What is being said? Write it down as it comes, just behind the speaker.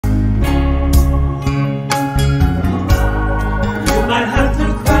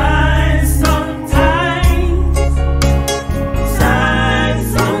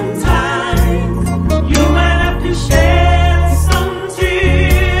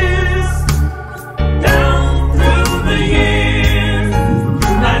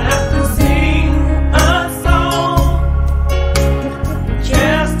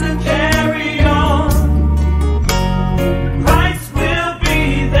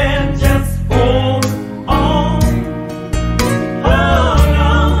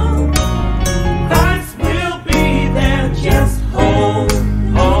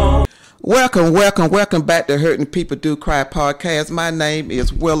Welcome back to Hurting People Do Cry podcast. My name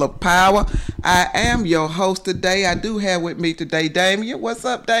is Will of Power. I am your host today. I do have with me today Damien. What's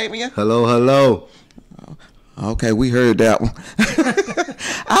up, Damien? Hello. Okay, we heard that one.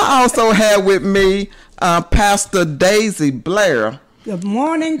 I also have with me Pastor Daisy Blair. Good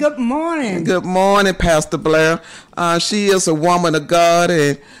morning. Good morning, Pastor Blair. She is a woman of God,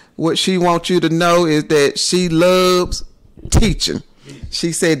 and what she wants you to know is that she loves teaching.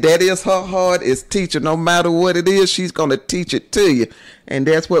 She said that is her heart, is teaching. No matter what it is, she's going to teach it to you. And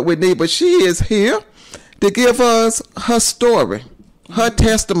that's what we need. But she is here to give us her story, her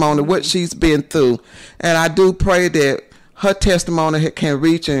testimony, what she's been through. And I do pray that her testimony can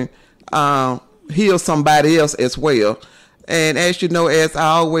reach and heal somebody else as well. And as you know, as I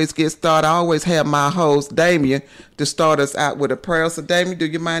always get started, I always have my host, Damien, to start us out with a prayer. So, Damien, do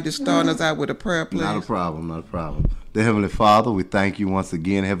you mind just starting us out with a prayer, please? Not a problem. Dear Heavenly Father, we thank you once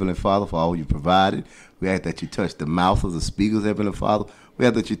again, Heavenly Father, for all you provided. We ask that you touch the mouth of the speakers, Heavenly Father. We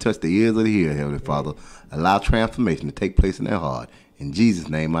ask that you touch the ears of the hearer, Heavenly Father. Allow transformation to take place in their heart. In Jesus'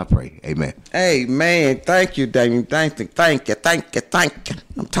 name I pray. Amen. Amen. Thank you, Damien. Thank you.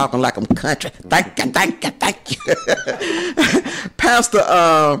 I'm talking like I'm country. Thank you.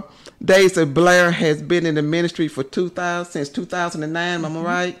 Pastor Daisy Blair has been in the ministry for since 2009. Am I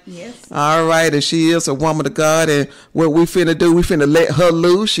right? Yes. All right. And she is a woman of God. And what we finna do, we finna let her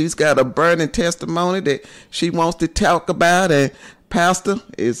loose. She's got a burning testimony that she wants to talk about. And Pastor,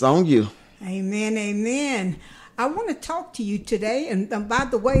 it's on you. Amen. I want to talk to you today, and by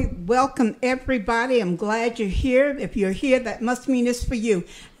the way, welcome everybody. I'm glad you're here. If you're here, that must mean it's for you.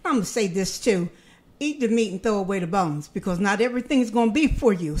 I'm going to say this too. Eat the meat and throw away the bones, because not everything's going to be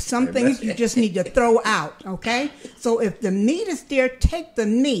for you. Some things you just need to throw out, okay? So if the meat is there, take the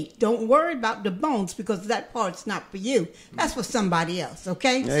meat. Don't worry about the bones, because that part's not for you. That's for somebody else,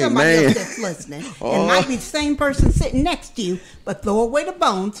 okay? Amen. Somebody else that's listening. It might be the same person sitting next to you, but throw away the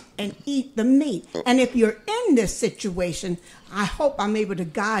bones and eat the meat. And if you're in this situation, I hope I'm able to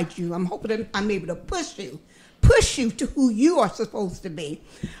guide you. I'm hoping that I'm able to push you to who you are supposed to be.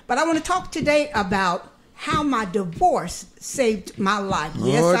 But I want to talk today about how my divorce saved my life.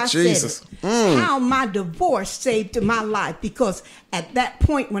 Yes, Lord I Jesus. said it. How my divorce saved my life, because at that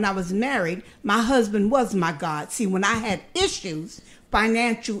point when I was married, my husband was my God. See, when I had issues,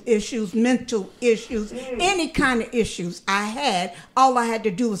 financial issues, mental issues, any kind of issues all I had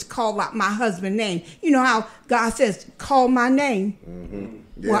to do was call out my husband's name. You know how God says, call my name? Mm-hmm.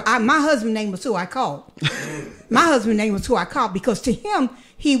 Yeah. Well, my husband's name was who I called. My husband's name was who I called, because to him,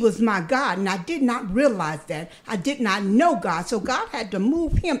 he was my God. And I did not realize that. I did not know God. So God had to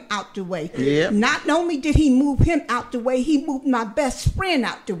move him out the way. Yeah. Not only did he move him out the way, he moved my best friend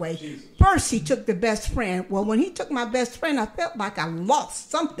out the way. Jesus. First, he took the best friend. Well, when he took my best friend, I felt like I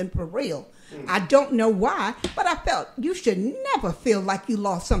lost something for real. I don't know why, but I felt you should never feel like you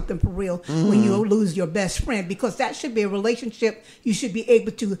lost something for real when you lose your best friend, because that should be a relationship you should be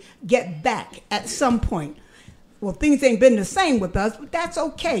able to get back at some point. Well, things ain't been the same with us, but that's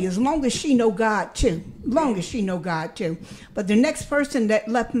okay, as long as she know God too. But the next person that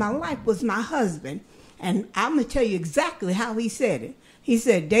left my life was my husband, and I'm going to tell you exactly how he said it. He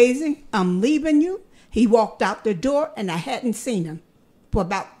said, Daisy, I'm leaving you. He walked out the door, and I hadn't seen him for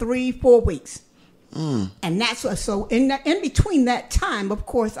about 3-4 weeks. And that's what, so in between that time, of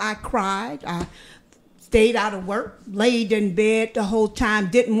course, I cried. I stayed out of work, laid in bed the whole time,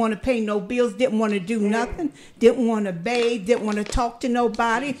 didn't want to pay no bills, didn't want to do nothing, didn't want to bathe, didn't want to talk to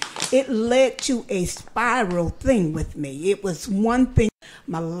nobody. It led to a spiral thing with me. It was one thing,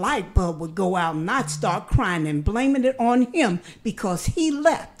 my light bulb would go out and I'd start crying and blaming it on him because he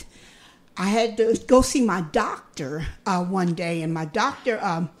left. I had to go see my doctor one day, and my doctor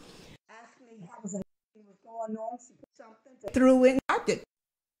asked me how was going on. She put something through it. I did.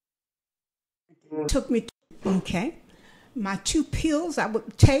 Took me to, okay, my 2 pills I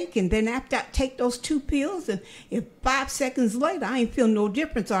would take, and then after I take those 2 pills, and if 5 seconds later I ain't feel no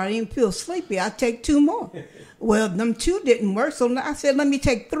difference or I ain't feel sleepy, I take 2 more. Well, them 2 didn't work, so I said, let me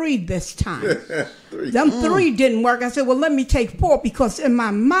take 3 this time. Them 3 didn't work. I said, well, let me take 4, because in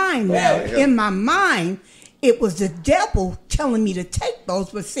my mind it was the devil telling me to take those.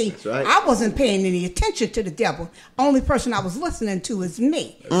 But see, right, I wasn't paying any attention to the devil. Only person I was listening to is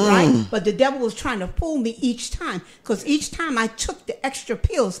me, right? But the devil was trying to fool me each time, because each time I took the extra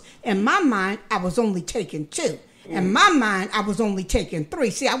pills, in my mind, I was only taking 2. In my mind, I was only taking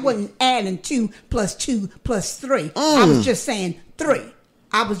 3. See, I wasn't adding 2 plus 2 plus 3. I was just saying 3.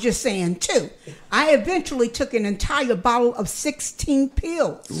 I was just saying 2. I eventually took an entire bottle of 16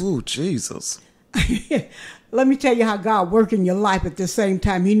 pills. Ooh, Jesus. let me tell you how God worked in your life at the same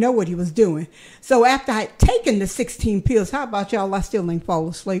time. He know what he was doing. So after I had taken the 16 pills, how about y'all? I still ain't fall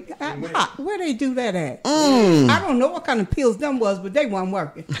asleep. Where they do that at? I don't know what kind of pills them was, but they weren't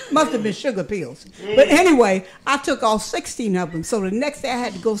working. Must have been sugar pills. But anyway, I took all 16 of them. So the next day I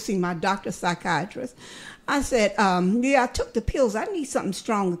had to go see my doctor psychiatrist. I said, yeah, I took the pills. I need something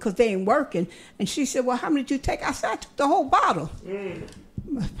stronger because they ain't working. And she said, well, how many did you take? I said, I took the whole bottle.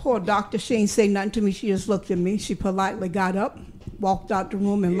 My poor doctor, she ain't say nothing to me. She just looked at me. She politely got up, walked out the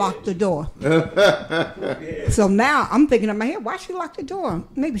room, and locked the door. So now I'm thinking in my head, why she lock the door?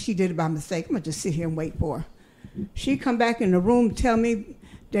 Maybe she did it by mistake. I'm going to just sit here and wait for her. She come back in the room and tell me,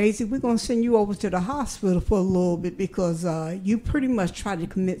 Daisy, we're going to send you over to the hospital for a little bit because you pretty much tried to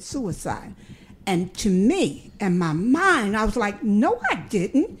commit suicide. And to me, in my mind, I was like, no, I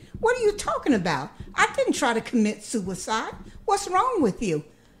didn't. What are you talking about? I didn't try to commit suicide. What's wrong with you?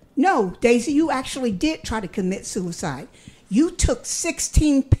 No, Daisy, you actually did try to commit suicide. You took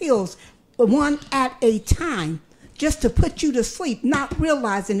 16 pills, one at a time, just to put you to sleep, not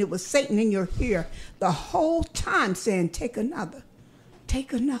realizing it was Satan in your ear the whole time saying, take another,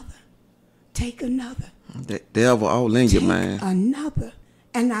 take another, take another. The devil all in you, man. Another.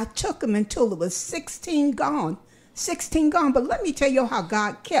 And I took them until it was 16 gone. 16 gone. But let me tell you how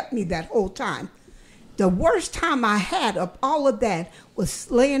God kept me that whole time. The worst time I had of all of that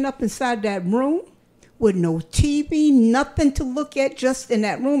was laying up inside that room with no TV, nothing to look at, just in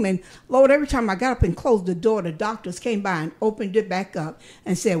that room. And Lord, every time I got up and closed the door, the doctors came by and opened it back up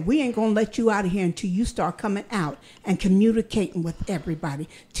and said, we ain't going to let you out of here until you start coming out and communicating with everybody,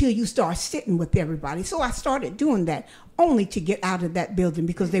 till you start sitting with everybody. So I started doing that only to get out of that building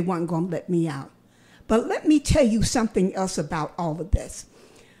because they weren't going to let me out. But let me tell you something else about all of this.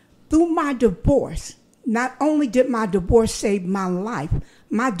 Through my divorce, not only did my divorce save my life,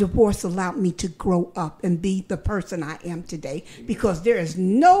 my divorce allowed me to grow up and be the person I am today, because there is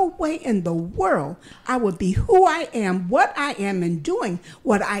no way in the world I would be who I am, what I am, and doing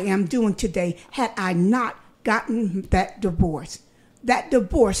what I am doing today had I not gotten that divorce. That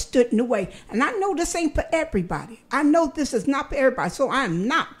divorce stood in the way. And I know this ain't for everybody. I know this is not for everybody. So I'm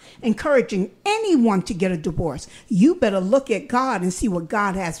not encouraging anyone to get a divorce. You better look at God and see what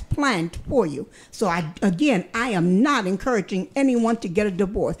God has planned for you. So I am not encouraging anyone to get a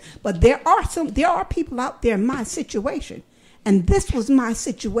divorce. But there are people out there in my situation. And this was my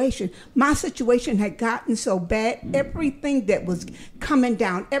situation. My situation had gotten so bad, everything that was coming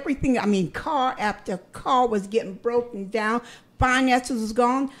down, car after car was getting broken down. Finances was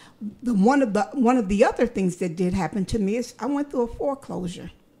gone. One of the other things that did happen to me is I went through a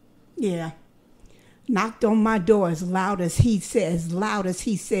foreclosure. Yeah. Knocked on my door as loud as he said,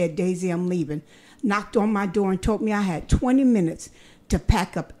 Daisy, I'm leaving. Knocked on my door and told me I had 20 minutes to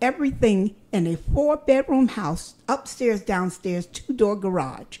pack up everything in a 4-bedroom house, upstairs, downstairs, 2-door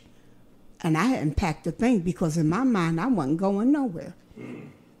garage. And I hadn't packed a thing because in my mind, I wasn't going nowhere.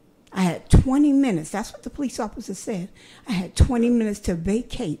 I had 20 minutes. That's what the police officer said. I had 20 minutes to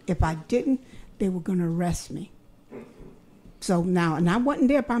vacate. If I didn't, they were going to arrest me. So now, and I wasn't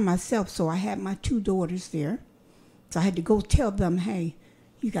there by myself, so I had my 2 daughters there. So I had to go tell them, hey,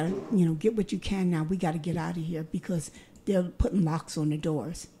 you got to, get what you can now. We got to get out of here because they're putting locks on the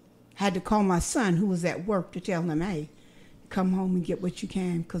doors. I had to call my son, who was at work, to tell him, hey, come home and get what you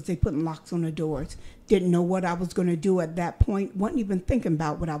can because they putting locks on the doors. Didn't know what I was going to do at that point. Wasn't even thinking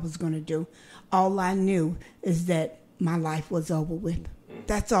about what I was going to do. All I knew is that my life was over with.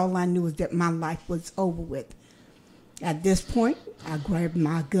 That's all I knew, is that my life was over with. At this point, I grabbed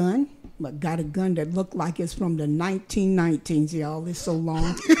my gun, but got a gun that looked like it's from the 1919s, y'all. It's so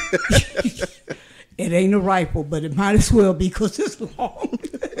long. It ain't a rifle, but it might as well be because it's long.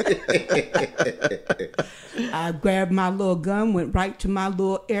 I grabbed my little gun, went right to my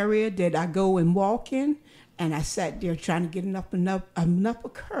little area that I go and walk in, and I sat there trying to get enough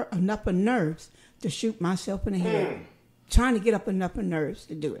nerves to shoot myself in the head. Trying to get up enough nerves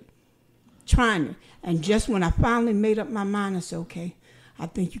to do it. And just when I finally made up my mind, I said, okay, I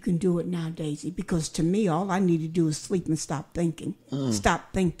think you can do it now, Daisy, because to me, all I need to do is sleep and stop thinking.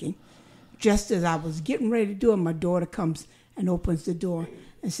 Stop thinking. Just as I was getting ready to do it, my daughter comes and opens the door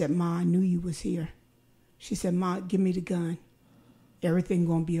and said, Ma, I knew you was here. She said, Ma, give me the gun. Everything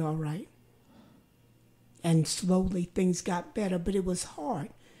gonna be all right. And slowly things got better, but it was hard.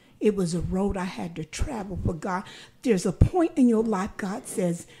 It was a road I had to travel for God. There's a point in your life, God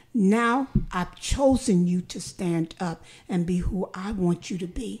says, now I've chosen you to stand up and be who I want you to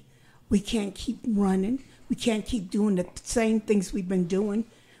be. We can't keep running. We can't keep doing the same things we've been doing.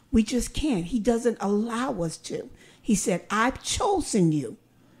 We just can't. He doesn't allow us to. He said, I've chosen you.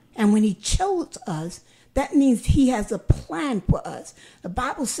 And when he chose us, That means he has a plan for us. The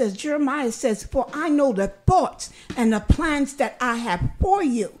Bible says, Jeremiah says, for I know the thoughts and the plans that I have for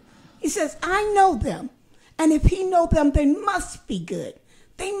you. He says, I know them. And if he know them, they must be good.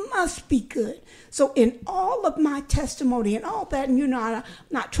 They must be good. So in all of my testimony and all that, and I'm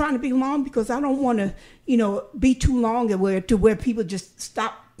not trying to be long because I don't want to, be too long to where people just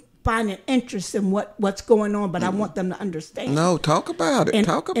stop finding interest in what's going on, but I want them to understand. No, talk about it. And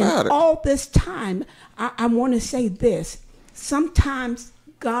all this time, I want to say this. Sometimes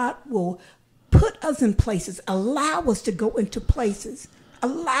God will put us in places, allow us to go into places,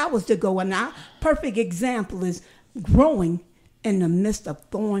 allow us to go. And our perfect example is growing in the midst of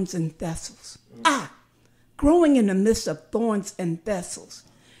thorns and thistles. Growing in the midst of thorns and thistles.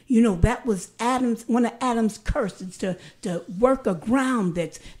 That was one of Adam's curses, to work a ground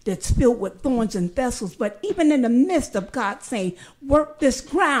that's filled with thorns and thistles. But even in the midst of God saying, work this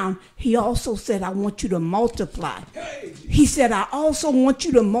ground, he also said, I want you to multiply. He said, I also want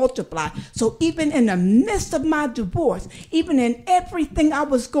you to multiply. So even in the midst of my divorce, even in everything I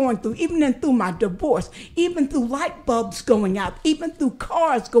was going through, even through my divorce, even through light bulbs going out, even through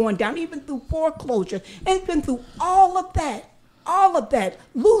cars going down, even through foreclosure, even through all of that,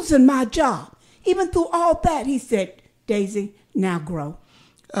 losing my job, even through all that, he said, Daisy, now grow.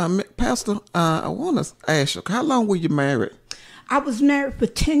 Pastor, I want to ask you, how long were you married? I was married for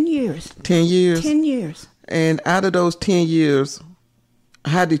 10 years. 10 years? 10 years. And out of those 10 years,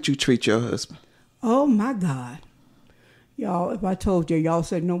 how did you treat your husband? Oh, my God. Y'all, if I told you, y'all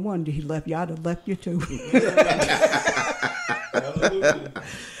said, no wonder he left you. I'd have left you too.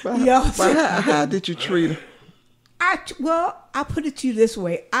 How did you treat him? I put it to you this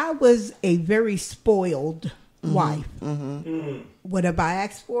way. I was a very spoiled wife. Whatever I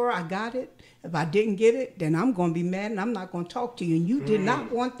asked for, I got it. If I didn't get it, then I'm going to be mad and I'm not going to talk to you. And you did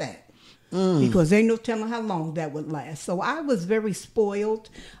not want that because ain't no telling how long that would last. So I was very spoiled.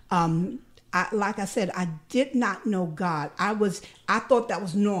 Like I said, I did not know God. I thought that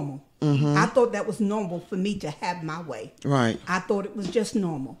was normal. I thought that was normal for me to have my way. Right. I thought it was just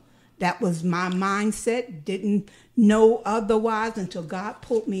normal. That was my mindset. Didn't know otherwise until God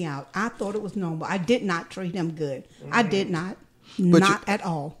pulled me out. I thought it was normal. I did not treat him good. I did not. Not at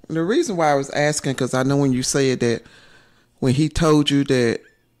all. The reason why I was asking, because I know when you said that, when he told you that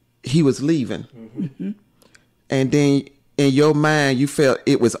he was leaving, and then in your mind you felt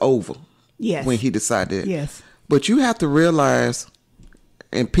it was over. Yes. When he decided. Yes. But you have to realize,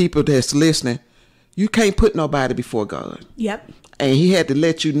 and people that's listening, you can't put nobody before God. Yep. And he had to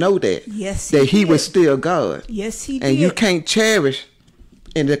let you know that. Yes, that he was still God. Yes, he did. And you can't cherish,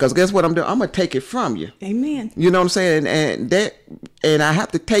 and because guess what I'm doing? I'm gonna take it from you. Amen. You know what I'm saying? And I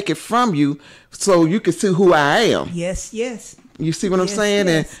have to take it from you so you can see who I am. Yes, yes. You see what I'm saying?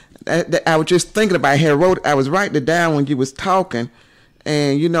 Yes. And I was just thinking about it. I was writing it down when you was talking,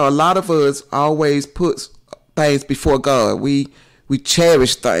 and a lot of us always puts things before God. We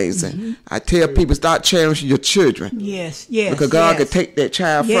cherish things, and I tell people, start cherishing your children. Yes, yes. Because God can take that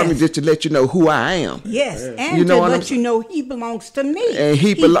child from you just to let you know who I am. Yes, and to let you know he belongs to me. And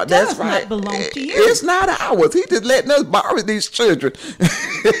he does right. not belong to you. It's not ours. He just letting us borrow these children.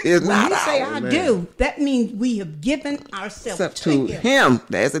 It's not ours. When you say I do, that means we have given ourselves to him.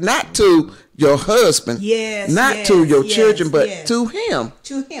 That's it. Not to your husband. Yes. Not to your children, but to him.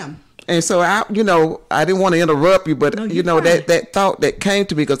 To him. And so I didn't want to interrupt you, but that thought that came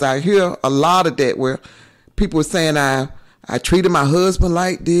to me, because I hear a lot of that where people were saying I treated my husband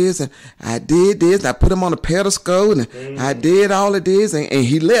like this, and I did this, and I put him on a pedestal, and I did all of this, and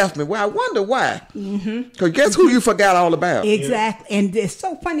he left me. Well, I wonder why. Because guess who you forgot all about? Exactly. And it's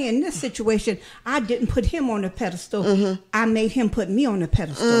so funny, in this situation, I didn't put him on a pedestal. I made him put me on a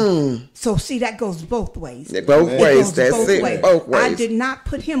pedestal. So see, that goes both ways. Both ways. That's it. Both ways. I did not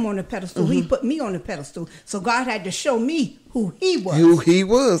put him on a pedestal. He put me on a pedestal. So God had to show me who he was. Who he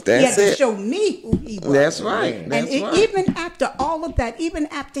was. That's it. He had it. to show me who he was. That's right. That's right. Even after all of that, even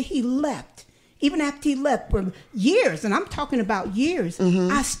after he left for years, and I'm talking about years,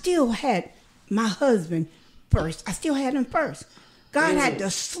 I still had my husband first. I still had him first. God had to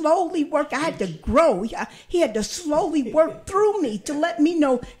slowly work. I had to grow. He had to slowly work through me to let me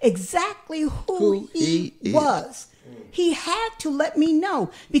know exactly who he was. He had to let me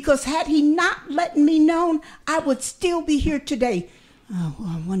know, because had he not let me know, I would still be here today. Oh, well,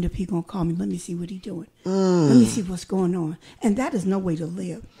 I wonder if he's going to call me. Let me see what he's doing. Let me see what's going on. And that is no way to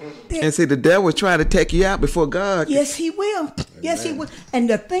live. And see, the devil was trying to take you out before God. Yes, he will. Yes, he will. And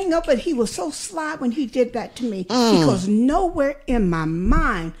the thing of it, he was so sly when he did that to me, because nowhere in my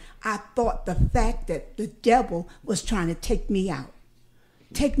mind I thought the fact that the devil was trying to take me out.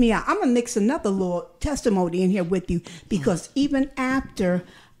 take me out. I'm going to mix another little testimony in here with you, because even after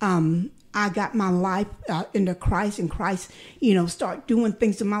I got my life into Christ, and Christ, start doing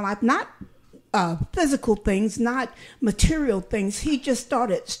things in my life, not physical things, not material things. He just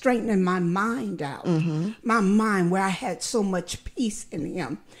started straightening my mind out, my mind, where I had so much peace in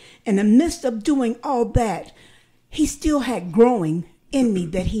him. In the midst of doing all that, he still had growing in me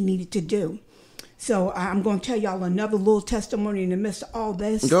that he needed to do. So I'm going to tell y'all another little testimony in the midst of all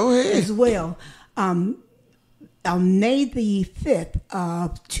this. Go ahead. As well. On May the 5th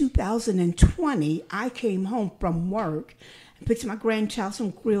of 2020, I came home from work and picked my grandchild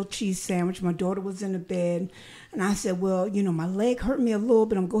some grilled cheese sandwich. My daughter was in the bed, and I said, well, my leg hurt me a little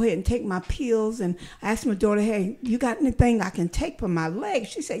bit. I'm going to go ahead and take my pills. And I asked my daughter, hey, you got anything I can take for my leg?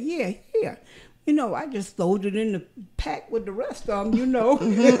 She said, yeah, here. I just loaded in the pack with the rest of them,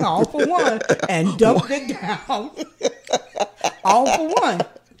 all for one, and dumped it down. All for one.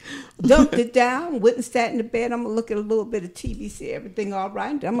 Dumped it down, went and sat in the bed. I'm going to look at a little bit of TV, see everything all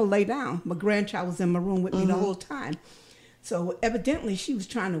right. I'm going to lay down. My grandchild was in my room with me the whole time. So evidently she was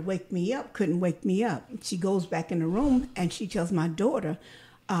trying to wake me up, couldn't wake me up. She goes back in the room and she tells my daughter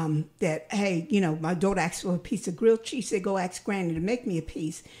that, hey, my daughter asked for a piece of grilled cheese. She said, go ask Granny to make me a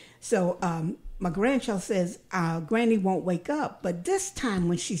piece. So my grandchild says, Granny won't wake up. But this time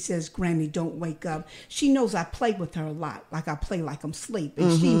when she says, Granny, don't wake up, she knows I play with her a lot. Like I play like I'm asleep.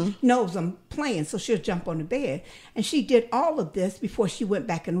 And she knows I'm playing, so she'll jump on the bed. And she did all of this before she went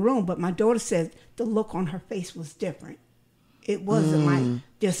back in the room. But my daughter says the look on her face was different. It wasn't like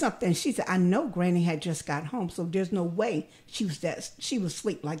there's something. She said, I know Granny had just got home, so there's no way she was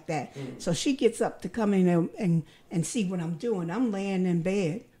asleep like that. So she gets up to come in and see what I'm doing. I'm laying in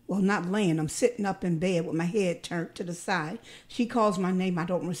bed. Well, not laying. I'm sitting up in bed with my head turned to the side. She calls my name. I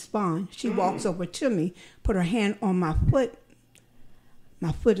don't respond. She walks over to me, put her hand on my foot.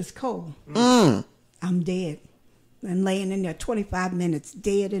 My foot is cold. I'm dead. And laying in there 25 minutes,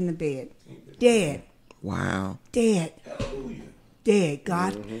 dead in the bed. Dead. Wow. Dead. Dead.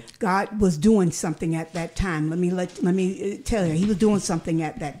 God was doing something at that time. Let me tell you, he was doing something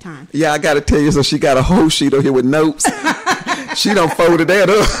at that time. Yeah, I got to tell you, so she got a whole sheet over here with notes. She done folded that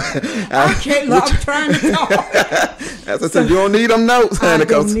up. I'm trying to talk. As I said, you don't need them notes, honey,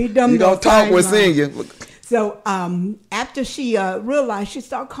 because you're going to talk what's in you. So after she realized, she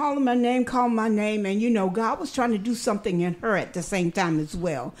started calling my name, and, God was trying to do something in her at the same time as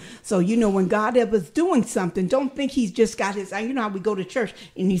well. So, when God was doing something, don't think he's just got his, how we go to church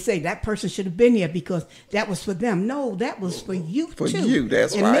and you say that person should have been here because that was for them. No, that was for you too. For you,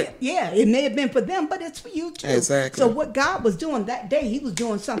 that's right. It may have been for them, but it's for you too. Exactly. So what God was doing that day, he was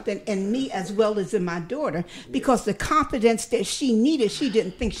doing something in me as well as in my daughter, because the confidence that she needed, she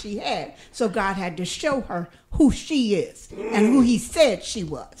didn't think she had. So God had to show her who she is and who he said she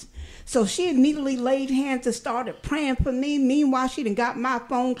was. So she immediately laid hands and started praying for me. Meanwhile, she done got my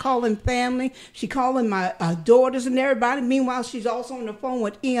phone, calling family. She calling my daughters and everybody. Meanwhile, she's also on the phone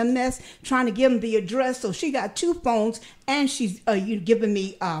with EMS trying to give them the address. So she got two phones, and she's giving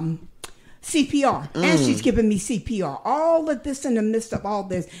me CPR. And she's giving me CPR. All of this in the midst of all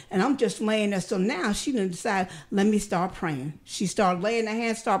this. And I'm just laying there. So now she done decided, let me start praying. She started laying her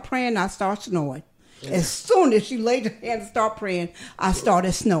hands, start praying. I start snoring. As soon as she laid her hand and started praying, I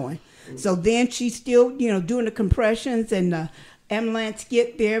started snoring. So then she's still, doing the compressions, and the ambulance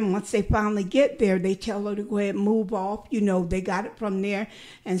get there. And once they finally get there, they tell her to go ahead and move off. They got it from there.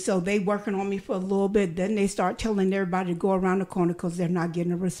 And so they working on me for a little bit. Then they start telling everybody to go around the corner because they're not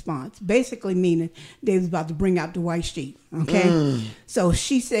getting a response. Basically meaning they was about to bring out the white sheet. Okay. So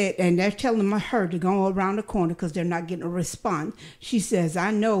she said, and they're telling her to go around the corner because they're not getting a response. She says,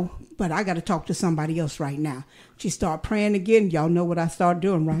 I know, but I got to talk to somebody else right now. She started praying again. Y'all know what I started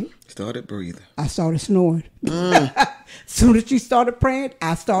doing, right? Started breathing. I started snoring. As soon as she started praying,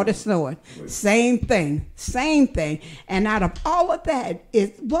 I started snoring. Same thing. And out of all of that,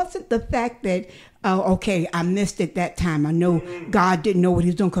 it wasn't the fact that, okay, I missed it that time. I know God didn't know what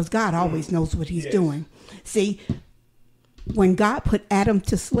he's doing, because God always knows what he's doing. See, when God put Adam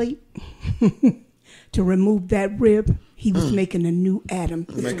to sleep to remove that rib, he was making a new Adam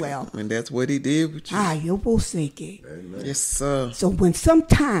as well. And that's what he did with you. Yes, sir. So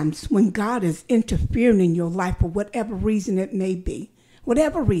sometimes when God is interfering in your life for whatever reason it may be,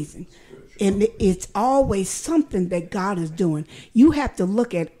 whatever reason, and it's always something that God is doing. You have to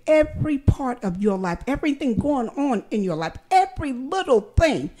look at every part of your life, everything going on in your life, every little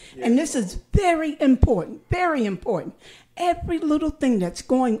thing. And this is very important, very important. Every little thing that's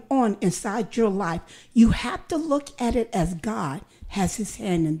going on inside your life, you have to look at it as God has his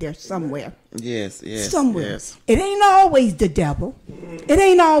hand in there somewhere. Yes, yes, Somewhere. yes. It ain't always the devil. It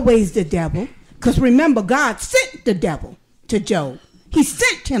ain't always the devil. Because remember, God sent the devil to Job. He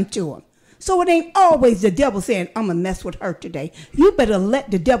sent him to him. So it ain't always the devil saying, I'm going to mess with her today. You better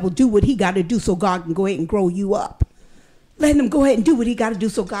let the devil do what he got to do so God can go ahead and grow you up. Let him go ahead and do what he got to do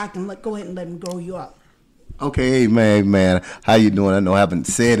so God can go ahead and let him grow you up. Okay, man. How you doing? I know I haven't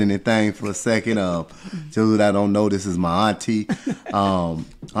said anything for a second. Those that don't know, this is my auntie.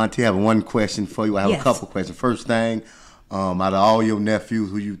 Auntie, I have one question for you. I have a couple questions. First thing, out of all your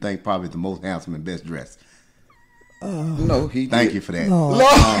nephews, who you think probably is the most handsome and best dressed? No, he Thank did. you for that. Lord.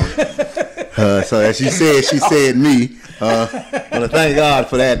 So as she said me. Well, thank God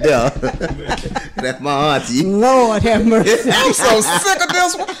for that there. That's my auntie. Lord have mercy. I'm so sick of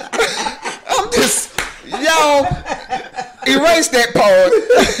this one. I'm just, y'all, erase that part.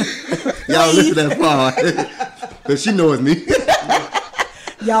 Y'all listen to that part. Because she knows me.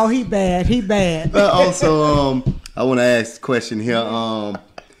 Y'all, he bad. He bad. Also, I want to ask a question here.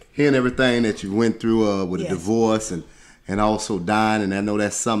 Hearing everything that you went through with a divorce and also dying, and I know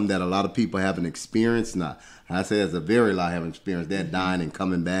that's something that a lot of people haven't experienced. Now, I say there's a very lot haven't experienced that, dying and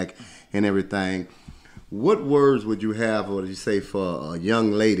coming back and everything. What words would you have, or would you say, for a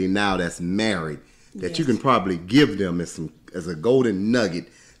young lady now that's married that you can probably give them as a golden nugget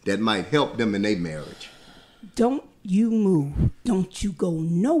that might help them in their marriage? Don't you move. Don't you go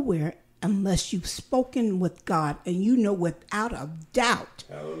nowhere unless you've spoken with God, and you know without a doubt,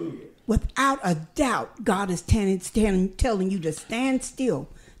 God is telling you to stand still,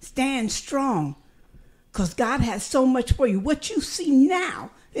 stand strong, because God has so much for you. What you see now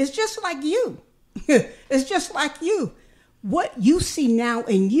is just like you. It's just like you. What you see now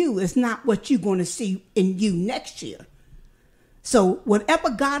in you is not what you're going to see in you next year. So whatever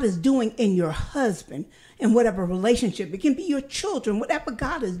God is doing in your husband, in whatever relationship, it can be your children, whatever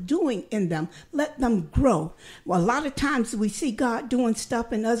God is doing in them, let them grow. Well, a lot of times we see God doing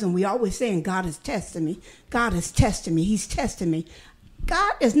stuff in us, and we always saying, God is testing me. God is testing me. He's testing me.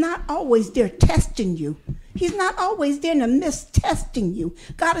 God is not always there testing you. He's not always there in the midst testing you.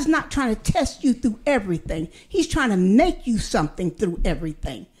 God is not trying to test you through everything. He's trying to make you something through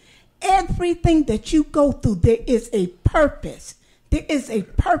everything. Everything that you go through, there is a purpose. There is a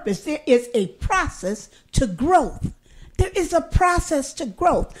purpose. There is a process to growth. There is a process to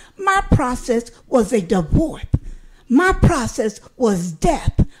growth. My process was a divorce. My process was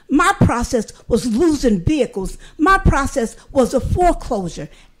death. My process was losing vehicles. My process was a foreclosure.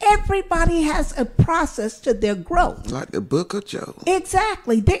 Everybody has a process to their growth. Like the book of Job.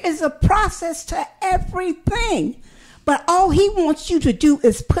 Exactly. There is a process to everything. But all he wants you to do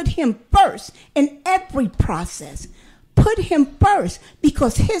is put him first in every process. Put him first,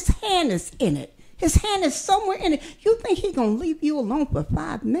 because his hand is in it. His hand is somewhere in it. You think he's going to leave you alone for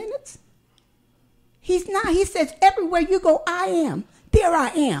 5 minutes? He's not. He says, everywhere you go, I am. There I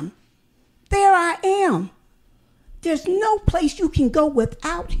am. There I am. There's no place you can go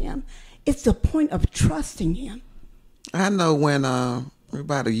without him. It's the point of trusting him. I know when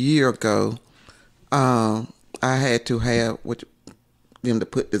about a year ago, I had to have them to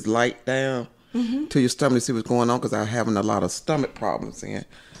put this light down to your stomach to see what's going on, because I was having a lot of stomach problems in.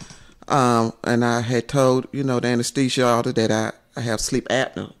 And I had told, the anesthesiologist that I have sleep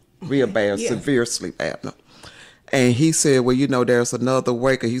apnea, real bad, severe sleep apnea. And he said, well, there's another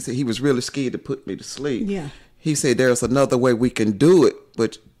way, because he said he was really scared to put me to sleep. Yeah. He said, there's another way we can do it,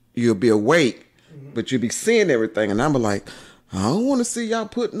 but you'll be awake, but you'll be seeing everything. And I'm like, I don't want to see y'all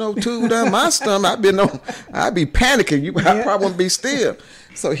put no tube down my stomach. I'd be panicking. I probably wouldn't be still.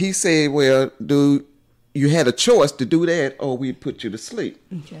 So he said, well, dude, you had a choice to do that, or we'd put you to sleep.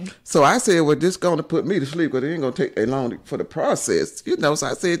 Okay. So I said, well, just going to put me to sleep, because it ain't going to take that long for the process. So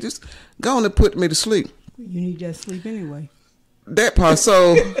I said, just go on and put me to sleep. You need that sleep anyway. That part.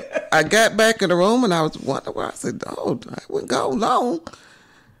 So I got back in the room, and I was wondering why. I said, oh, I wouldn't go long.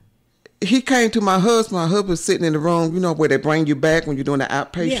 He came to my husband. My husband was sitting in the room, where they bring you back when you're doing the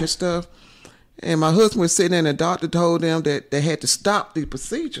outpatient stuff. And my husband was sitting there, and the doctor told them that they had to stop the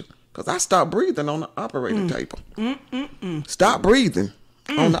procedure, because I stopped breathing on the operating table. Stop breathing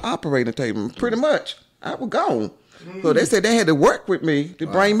on the operating table. Pretty much, I was gone. So they said they had to work with me to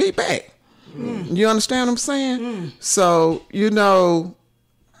bring me back. You understand what I'm saying? So,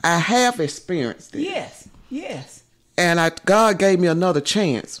 I have experienced it. Yes. And God gave me another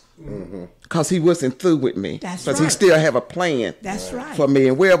chance, because he wasn't through with me. That's right. Because he still have a plan for me.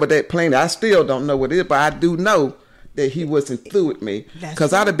 And wherever that plan, I still don't know what it is, but I do know that he wasn't through with me.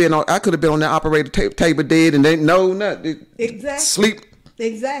 Because I could have been on the operating table dead, and they know nothing. Exactly. Sleep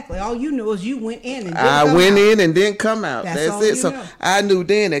Exactly. All you know is you went in and I went in and didn't come out. That's That's all it. you So know. I knew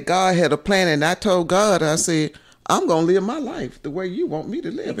then that God had a plan, and I told God, I said, I'm gonna live my life the way you want me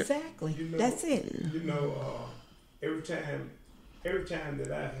to live it. Exactly. That's it. You know, every time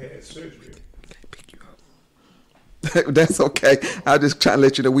that I've had surgery, Pick you up. That's okay. I just trying to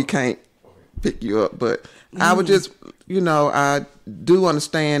let you know we can't pick you up, but I would just, I do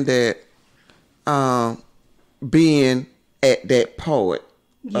understand that being at that point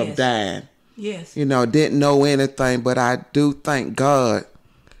of Yes. dying, Yes. didn't know anything, but I do thank God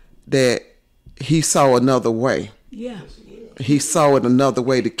that He saw another way. Yeah. He saw it another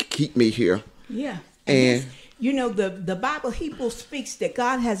way to keep me here. Yeah. And the Bible, Hebrews speaks that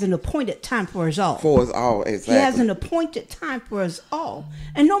God has an appointed time for us all. for us all, exactly. He has an appointed time for us all.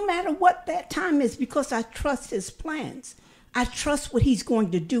 And no matter what that time is, because I trust his plans. I trust what he's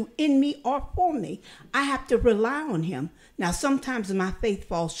going to do in me or for me. I have to rely on him. Now, sometimes my faith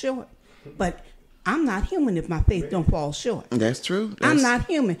falls short, but I'm not human if my faith don't fall short. That's true. I'm not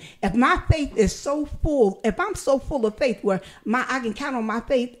human. If my faith is so full, if I'm so full of faith where I can count on my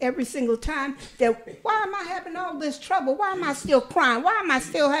faith every single time, that why am I having all this trouble? Why am I still crying? Why am I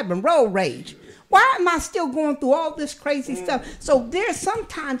still having road rage? Why am I still going through all this crazy stuff? So there's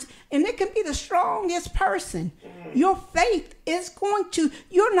sometimes, and it can be the strongest person, your faith is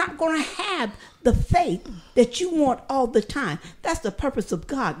you're not going to have the faith that you want all the time. That's the purpose of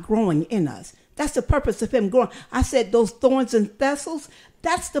God growing in us. That's the purpose of him growing. I said those thorns and thistles,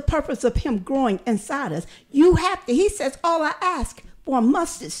 that's the purpose of him growing inside us. You have to, he says, all I ask for a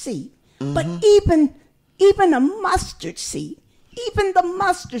mustard seed. Mm-hmm. But even a mustard seed, even the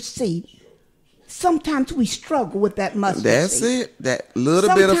mustard seed, sometimes we struggle with that mustard seed. That's it. That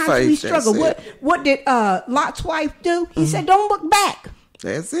little bit of faith. Sometimes we struggle. That's What did Lot's wife do? He said, don't look back.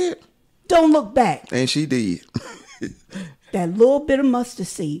 That's it. Don't look back. And she did. That little bit of mustard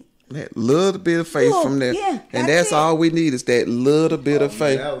seed. That little bit of faith from there. Yeah, and that's all we need is that little bit of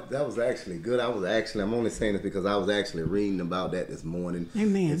faith. That was actually good. I'm only saying this because I was actually reading about that this morning.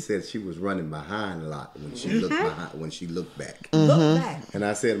 Amen. It said she was running behind a lot when she looked behind, when she looked back. Look back. And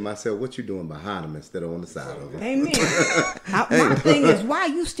I said to myself, what you doing behind them instead of on the side of them? Amen. My thing is, why are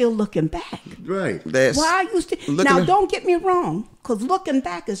you still looking back? Right. Why are you still? Now, don't get me wrong, because looking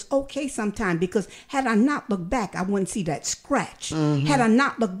back is okay sometimes. Because had I not looked back, I wouldn't see that scratch. Mm-hmm. Had I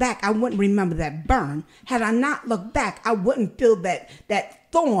not looked back, I wouldn't remember that burn. Had I not looked back, I wouldn't feel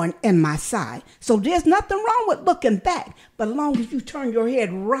that thorn in my side. So there's nothing wrong with looking back, but as long as you turn your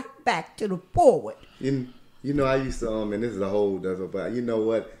head right back to the forward. I used to and this is a whole but you know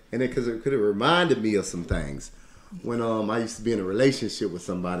what? And it could have reminded me of some things. When I used to be in a relationship with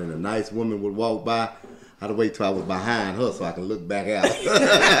somebody and a nice woman would walk by, I'd wait till I was behind her so I can look back out.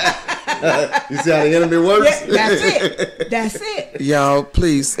 You see how the enemy works? Yeah, that's it. Y'all,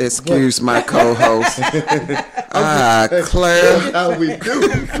 please excuse my co-host. Claire. That's how we do.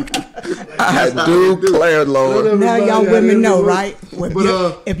 Claire, Lord. Now y'all women know, right?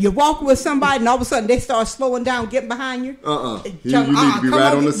 If you're walking with somebody and all of a sudden they start slowing down, getting behind you. You need to be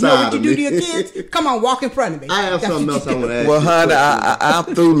right on the side. You know what you of do me. to your kids? Come on, walk in front of me. I have something else I want to ask. Well, honey, I'm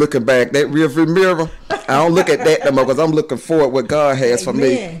through looking back. That rearview mirror, I don't look at that no more because I'm looking forward what God has for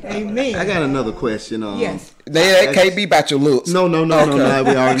me. Amen. I got another question. Yes. That can't be about your looks. No. We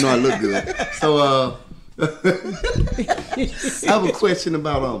already know I look good. So, I have a question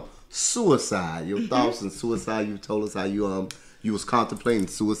about suicide. Your thoughts on suicide. You told us how you was contemplating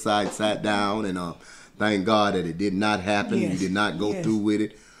suicide, sat down, and thank God that it did not happen. Yes. You did not go through with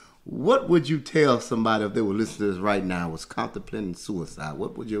it. What would you tell somebody if they were listening to this right now was contemplating suicide?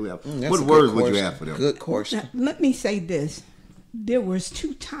 What would you have? What words would you have for them? Good question. Now, let me say this. There was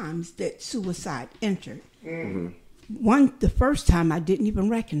 2 times that suicide entered. Mm-hmm. One, the first time I didn't even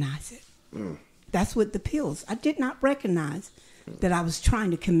recognize it. Mm. That's with the pills. I did not recognize that I was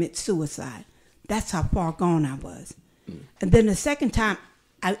trying to commit suicide. That's how far gone I was. Mm. And then the second time,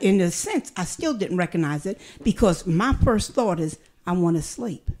 in a sense, I still didn't recognize it because my first thought is, I want to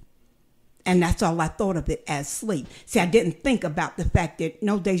sleep. And that's all I thought of it as sleep. See, I didn't think about the fact that,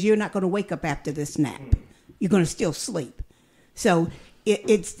 no, Daisy, you're not going to wake up after this nap. You're going to still sleep. So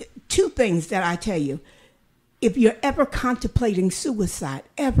it's 2 things that I tell you. If you're ever contemplating suicide,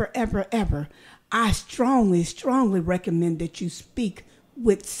 ever, I strongly, strongly recommend that you speak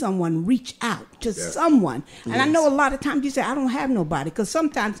with someone, reach out to someone. And I know a lot of times you say, I don't have nobody, because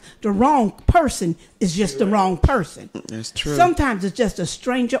sometimes the wrong person is just the wrong person. That's true. Sometimes it's just a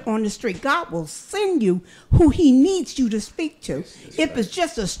stranger on the street. God will send you who he needs you to speak to. If it's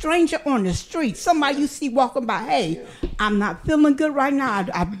just a stranger on the street, somebody you see walking by, hey, I'm not feeling good right now.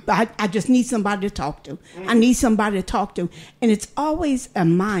 I just need somebody to talk to. I need somebody to talk to. And it's always a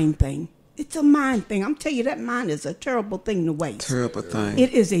mind thing. It's a mind thing. I'm telling you, that mind is a terrible thing to waste. Terrible thing.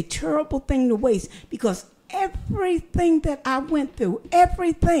 It is a terrible thing to waste, because everything that I went through,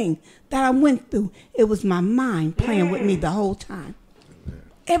 it was my mind playing with me the whole time.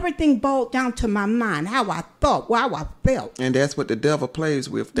 Everything boiled down to my mind, how I thought, how I felt. And that's what the devil plays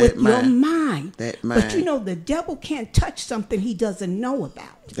with, that With mind. your mind. That mind. But you know, the devil can't touch something he doesn't know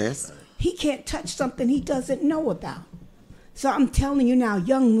about. He can't touch something he doesn't know about. So I'm telling you now,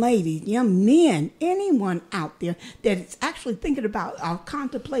 young ladies, young men, anyone out there that is actually thinking about or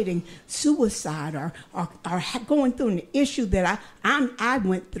contemplating suicide or going through an issue that I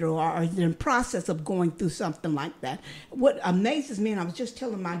went through, or is in the process of going through something like that. What amazes me, and I was just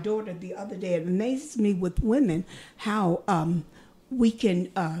telling my daughter the other day, it amazes me with women how we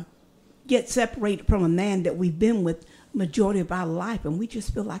can get separated from a man that we've been with majority of our life, and we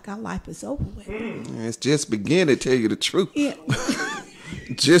just feel like our life is over with. It's just beginning, to tell you the truth. Yeah.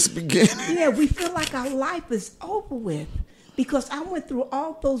 Just beginning. Yeah, we feel like our life is over with, because I went through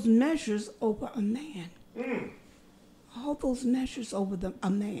all those measures over a man. All those measures over a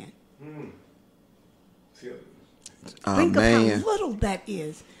man. Think of how little that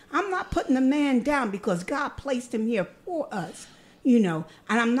is. I'm not putting a man down, because God placed him here for us. You know,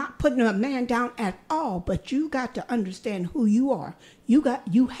 and I'm not putting a man down at all, but you got to understand who you are. You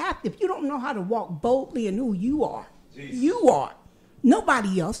have to, if you don't know how to walk boldly in who you are, you are.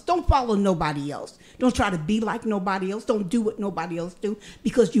 Nobody else. Don't follow nobody else. Don't try to be like nobody else. Don't do what nobody else do,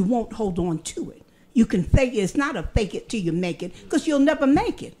 because you won't hold on to it. You can fake it. It's not a fake it till you make it, because you'll never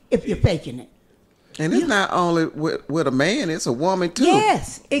make it if you're faking it. And it's not only with a man, it's a woman too.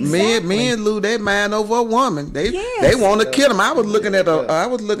 Yes, exactly. Men lose their mind over a woman. They want to kill them. I was looking at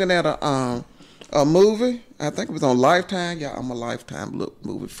a movie. I think it was on Lifetime. Yeah, I'm a Lifetime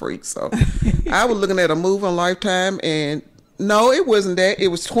movie freak. So I was looking at a movie on Lifetime, and no, it wasn't that. It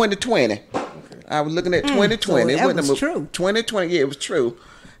was 2020. Okay. I was looking at 2020. So it wasn't was a movie. True. 2020. Yeah, it was true.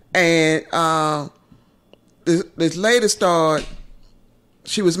 And this lady started.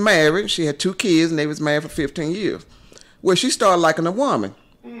 She was married. She had 2 kids, and they was married for 15 years. Well, she started liking a woman.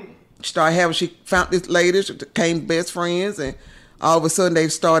 She found this lady, she became best friends, and all of a sudden they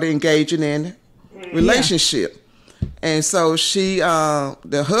started engaging in relationship. And so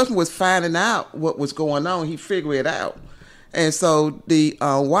the husband was finding out what was going on. He figured it out. And so the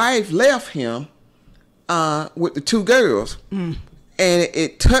wife left him with the 2 girls. And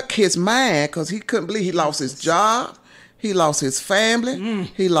it took his mind, because he couldn't believe he lost his job. He lost his family.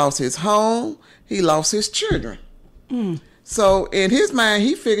 He lost his home. He lost his children. So in his mind,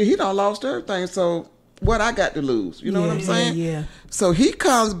 he figured he done lost everything. So what I got to lose? You know what I'm saying? Yeah. So he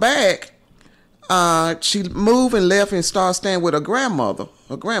comes back. She moved and left and started staying with her grandmother.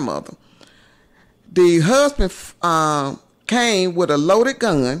 The husband came with a loaded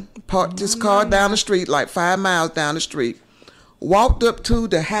gun, parked his car down the street, like 5 miles down the street, walked up to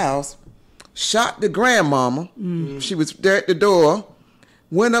the house, shot the grandmama. She was there at the door.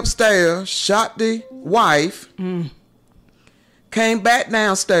 Went upstairs, shot the wife. Came back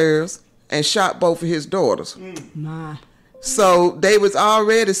downstairs and shot both of his daughters. So they was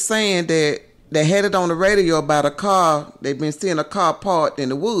already saying that they had it on the radio about a car. They'd been seeing a car parked in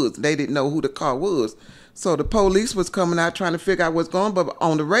the woods. They didn't know who the car was. So the police was coming out trying to figure out what's going on. But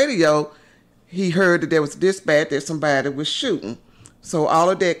on the radio, he heard that there was dispatch that somebody was shooting. So all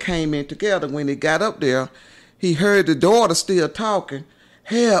of that came in together. When he got up there, he heard the daughter still talking,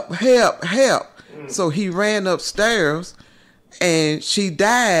 help, help, help. So he ran upstairs, and she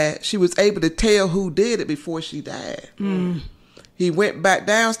died. She was able to tell who did it before she died. He went back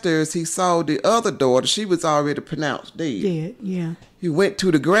downstairs. He saw the other daughter. She was already pronounced dead. Dead, yeah. He went to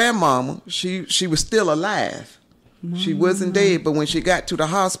the grandmama. She was still alive. She wasn't dead, but when she got to the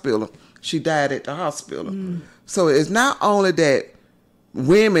hospital, she died at the hospital. So it's not only that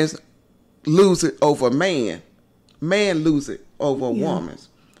women lose it over a man lose it over a woman.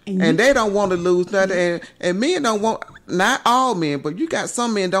 And they don't want to lose nothing. And men don't want, not all men, but you got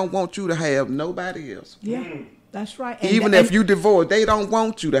some men don't want you to have nobody else. Yeah, that's right. Even if you divorce, they don't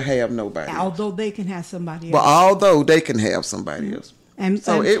want you to have nobody else. Although they can have somebody else. But although they can have somebody else.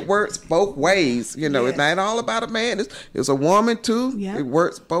 So it works both ways. You know, it's not all about a man. It's a woman too. Yeah. It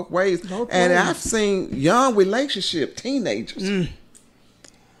works both ways. I've seen young relationship teenagers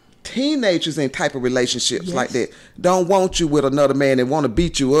teenagers in type of relationships like that don't want you with another man and want to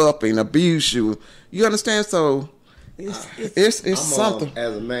beat you up and abuse you. You understand? So it's something.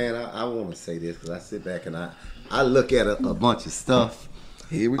 As a man, I want to say this because I sit back and I look at a bunch of stuff.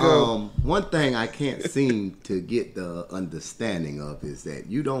 Here we go. One thing I can't seem to get the understanding of is that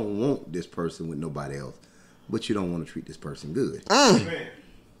you don't want this person with nobody else, but you don't want to treat this person good.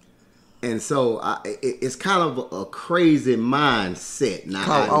 And so it's kind of a crazy mindset. Now,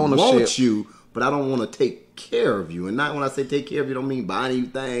 I want you, but I don't want to take care of you. And not when I say take care of you, I don't mean buying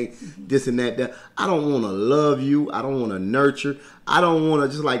anything, this and that. I don't want to love you. I don't want to nurture. I don't want to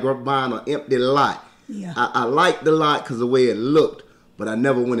just like buying an empty lot. Yeah. I like the lot because of the way it looked, but I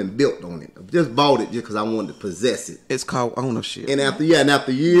never went and built on it. I just bought it just because I wanted to possess it. It's called ownership. And after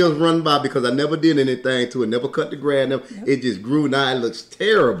years run by because I never did anything to it, never cut the grass, it just grew. Now it looks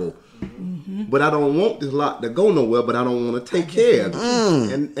terrible. Mm-hmm. But I don't want this lot to go nowhere, but I don't want to take care of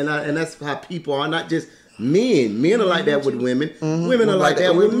it. And that's how people are, not just men. Men are like that with women. Mm-hmm. Women are like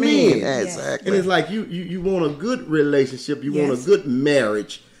that with men. Exactly. And it's like you want a good relationship, you want a good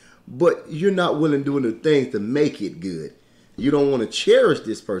marriage, but you're not willing to do the things to make it good. You don't want to cherish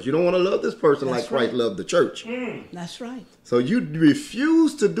this person. You don't want to love this person like Christ loved the church. That's right. So you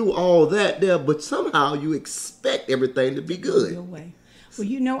refuse to do all that there, but somehow you expect everything to be good. Your way. Well,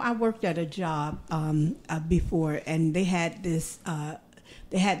 you know, I worked at a job before, and they had this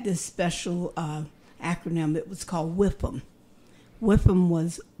special acronym. It was called WIFM. WIFM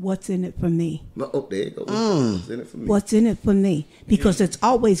was What's in it for me. Oh, there you go. What's in it for me? What's in it for me? Because it's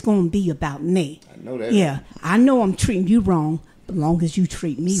always going to be about me. I know that. Yeah, I know I'm treating you wrong, as long as you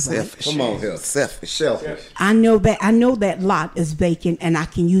treat me Selfish. right. Come on here. Selfish. I know that lot is vacant and I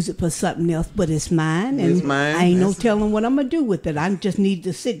can use it for something else, but it's mine, and it's mine. I ain't no telling what I'm gonna do with it. I just need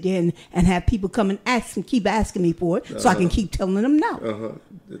to sit there and have people come and keep asking me for it, so I can keep telling them no.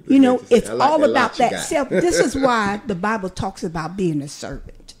 You know, it's all about that self. This is why the Bible talks about being a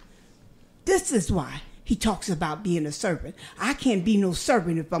servant. This is why he talks about being a servant. I can't be no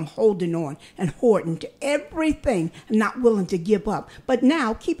servant if I'm holding on and hoarding to everything and not willing to give up. But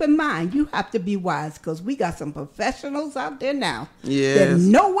now, keep in mind, you have to be wise, because we got some professionals out there now that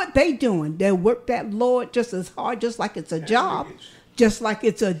know what they doing. They work that Lord just as hard, just like it's a job. Just like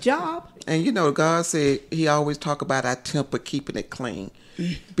it's a job. And you know, God said he always talk about our temper, keeping it clean.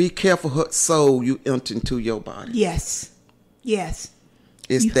 Be careful what soul you enter into your body. Yes.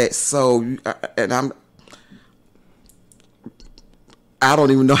 It's that soul. And I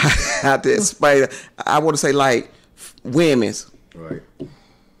don't even know how to explain it. I want to say like women's. Right.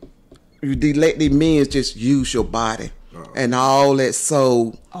 You let the men just use your body. And all that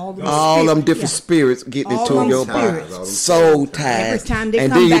soul, all them different spirits getting into your body. Soul ties. And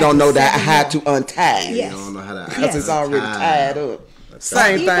then you don't know how to untie it. Yes. You don't know how to because it's already tied up.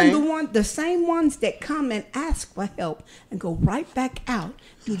 Same thing. Even the same ones that come and ask for help and go right back out,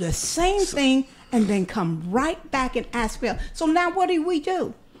 do the same thing and then come right back and ask for help. So now what do we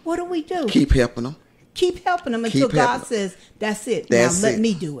do? Keep helping them. Keep helping them until God says, that's it. Now let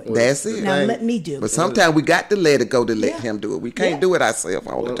me do it. That's it. Now let me do it. But sometimes we got to let it go to let him do it. We can't do it ourselves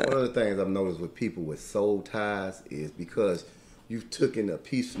all the time. One of the things I've noticed with people with soul ties is because you've taken a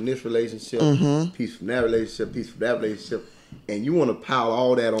piece from this relationship, piece from that relationship, piece from that relationship, and you want to pile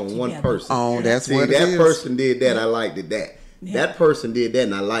all that on one person. Oh, that's what it is. That person did that, I liked it that. That person did that,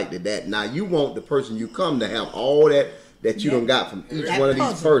 and I liked it that. Now you want the person you come to have all that you done got from each one of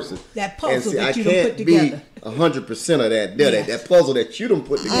these persons. That puzzle and that you done put together. I can't be 100% of that. That puzzle that you done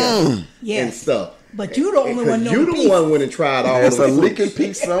put together and stuff. But you the only one know you the one went and tried all There's a them leaking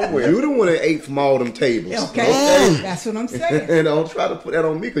piece somewhere. You the one that ate from all them tables. Okay. That's what I'm saying. And don't try to put that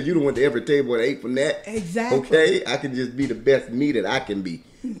on me, because you done went to every table and ate from that. Exactly. Okay? I can just be the best me that I can be.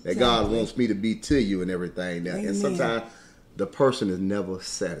 That God wants me to be to you and everything. Now. And sometimes the person is never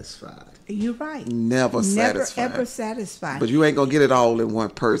satisfied. You're right. Never satisfied. Never ever satisfied. But you ain't gonna get it all in one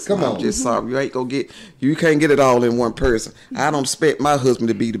person. Come on. I'm just sorry. You can't get it all in one person. I don't expect my husband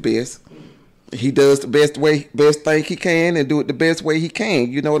to be the best. He does the best thing he can and do it the best way he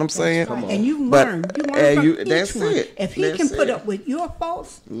can. You know what I'm saying? Right. And you learn from each that's one. it. If he can put up with your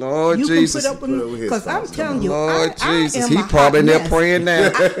faults, Lord you Jesus, can put up with me. Because I'm telling you, Lord Jesus, he I am probably in a there hot praying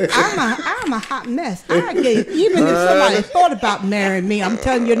now. I'm a hot mess. Even if somebody thought about marrying me, I'm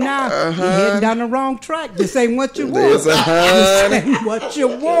telling you now, you're heading down the wrong track. This ain't what you want. This ain't what you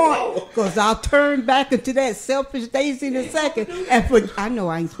want. Because I'll turn back into that selfish Daisy in a second. I know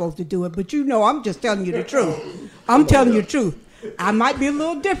I ain't supposed to do it, but you know, I'm just telling you the truth. I'm telling you the truth. I might be a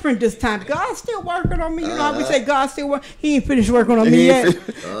little different this time. God's still working on me. You know how we say God's still working? He ain't finished working on me yet.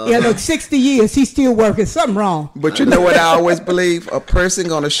 Yeah, look, 60 years, he's still working. Something wrong. But you know what I always believe? A person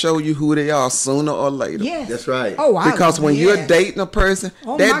going to show you who they are sooner or later. Yes. That's right. Oh, Because when you're dating a person,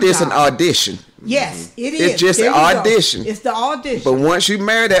 that is an audition. Yes, it is. It's just There an you go. audition. It's the audition. But once you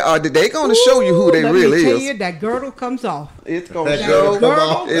marry that audition, they're going to show you who they Let really me tell is. you, that girdle comes off. It's going to That show. girdle come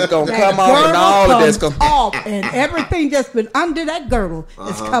off. It's going to That come off and girdle all of that's comes going off, and everything that's been under that girdle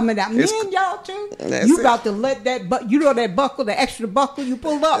is coming out. Me It's- and y'all too. That's You it. about to let that, you know that buckle, the extra buckle you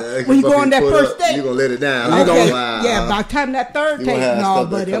pulled up Yeah, when you go on that pull first up, date. you gonna let it down. Okay, Wow. yeah. By the time that third You date, gonna have no, stuff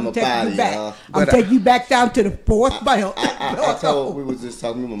that buddy, come I'm up taking out you of back. you, huh? I'm taking you back down to the fourth belt. I told we was just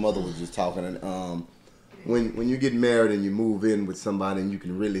talking. Me and my mother was just talking, and when you get married and you move in with somebody, and you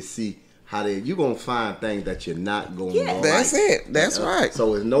can really see how you gonna find things that you're not going to like. That's it. That's right.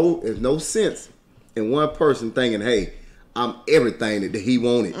 So it's no sense in one person thinking, hey, I'm everything that he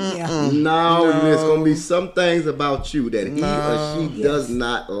wanted. Yeah. No, there's gonna be some things about you that he or she Yes. does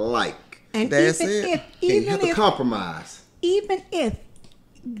not like. And That's even it. if, And you even have to if, compromise. even if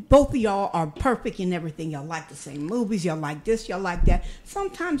both of y'all are perfect in everything, y'all like the same movies, y'all like this, y'all like that.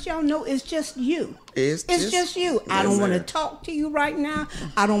 Sometimes y'all know it's just you. It's just you. I don't want to talk to you right now.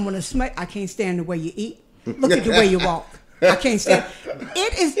 I don't want to smell. I can't stand the way you eat. Look at the way you walk. I can't stand.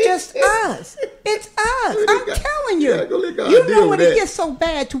 It is just us. It's us. I'm telling you. Yeah, go let God You deal know with when that. it gets so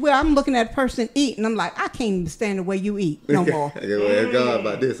bad to where I'm looking at a person eat and I'm like, I can't even stand the way you eat no more. I gotta ask God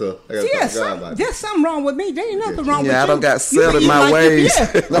about this, huh? I gotta Yeah, talk to God about this. there's something wrong with me. There ain't nothing wrong with you. Yeah, I don't got You set can in eat my like you- ways.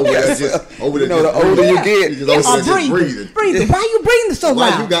 yeah. Over there, just over there. You know, just the older breathing. you get, You just Yeah, over or there just breathing. breathing. Why you breathing so Why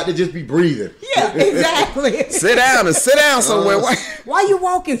you loud? got to just be breathing? Yeah, exactly. Sit down somewhere. Why you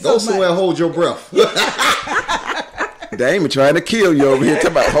walking so Go much? somewhere and hold your breath. They ain't trying to kill you over here.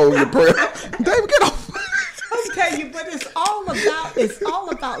 Talking about hold your breath. David, get off. I'm telling you, but it's all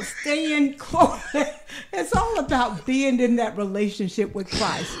about staying close. It's all about being in that relationship with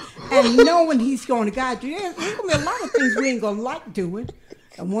Christ and knowing He's going to guide you. There's going to be a lot of things we ain't going to like doing.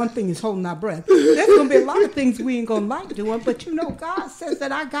 And one thing is holding our breath. There's going to be a lot of things we ain't going to like doing, but you know, God says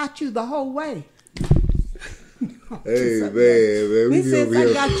that I got you the whole way. Hey, man, we He be says over I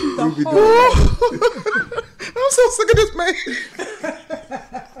here. got you the we be whole doing- way. I'm so sick of this man.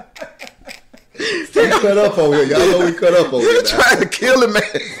 We cut up over here. Y'all know we cut up over here. You're trying to kill him, man.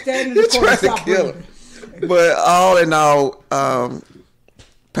 Stand in the You're corner, trying to stop kill breathing. him. But all in all,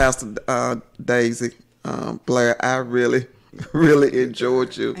 Pastor Daisy, Blair, I really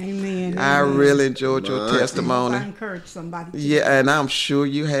enjoyed you. Amen. I Amen. really enjoyed your I testimony. encourage somebody. Yeah, and I'm sure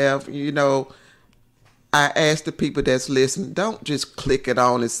you have. You know, I ask the people that's listening, don't just click it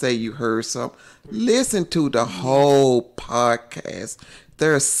on and say you heard something. Listen to the whole podcast.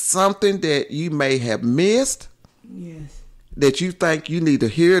 There's something that you may have missed Yes. that you think you need to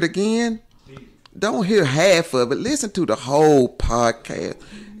hear it again. Don't hear half of it. Listen to the whole podcast.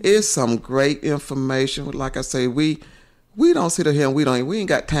 It's some great information. Like I say, we don't sit here and we ain't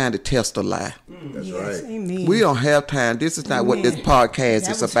got time to test a lie. That's Yes. right. Amen. We don't have time. This is not what this Amen. podcast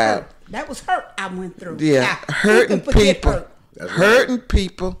That is was about. hurt. That was hurt I went through. Yeah, Now, hurting who can forget people. hurt? Hurting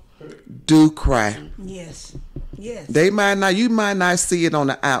people do cry. Yes. Yes. You might not see it on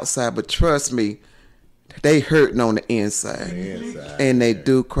the outside, but trust me, they hurting on the inside. And they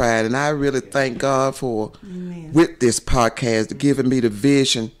do cry. And I really thank God for, with this podcast, giving me the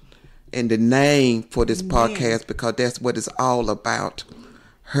vision and the name for this podcast, because that's what it's all about.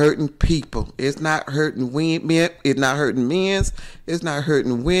 Hurting people. It's not hurting women. It's not hurting men. It's not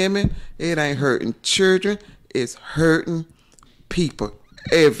hurting women. It ain't hurting children. It's hurting people.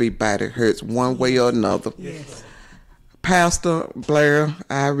 Everybody hurts one way or another. Yes. Pastor Blair,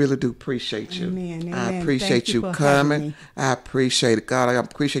 I really do appreciate you. Amen, I amen. appreciate Thank you you for coming. having me. I appreciate it. God, I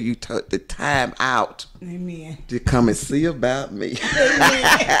appreciate you took the time out Amen. to come and see about me.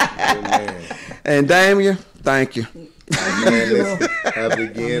 Amen. And Damien, thank you. Man, let's have it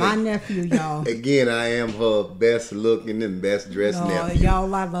again. My nephew, y'all. Again, I am her best looking and best dressed Oh, nephew.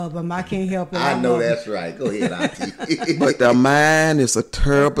 y'all, I love him. I can't help it. I know love him. that's right. Go ahead, Auntie. But the mind is a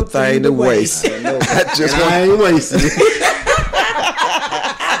terrible thing to waste. I know. I just And I ain't wasting it.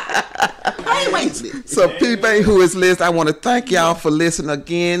 I ain't wasting. So people who is listening, I want to thank y'all for listening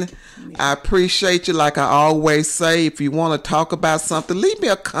again. I appreciate you. Like I always say, if you want to talk about something, leave me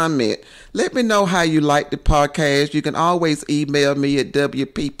a comment. Let me know how you like the podcast. You can always email me at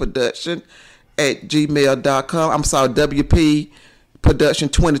wpproduction@gmail.com. I'm sorry,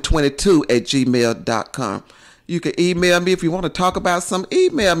 wpproduction2022@gmail.com. You can email me if you want to talk about something.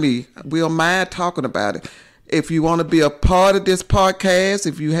 Email me. We don't mind talking about it. If you want to be a part of this podcast,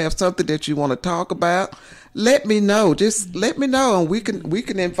 if you have something that you want to talk about, let me know. Just let me know, and we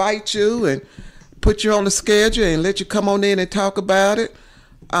can invite you and put you on the schedule and let you come on in and talk about it.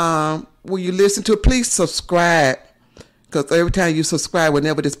 When you listen to it, please subscribe, because every time you subscribe,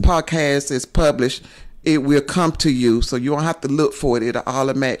 whenever this podcast is published, it will come to you. So you don't have to look for it. It'll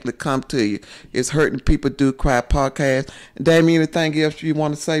automatically come to you. It's Hurting People Do Cry podcast. Damien, anything else you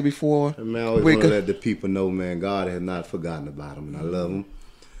want to say before? Man, I always want to let the people know, man, God has not forgotten about them, and I love them.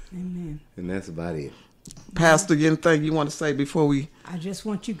 Amen. And that's about it. Pastor, anything you want to say before we... I just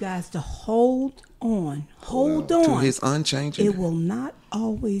want you guys to hold on. Hold on. To his unchanging. It will not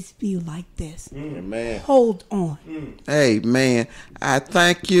always be like this. Amen. Hold on. Amen. I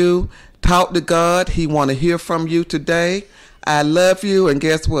thank you. Talk to God. He want to hear from you today. I love you, and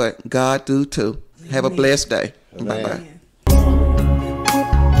guess what? God do too. Have a blessed day. Amen. Bye-bye.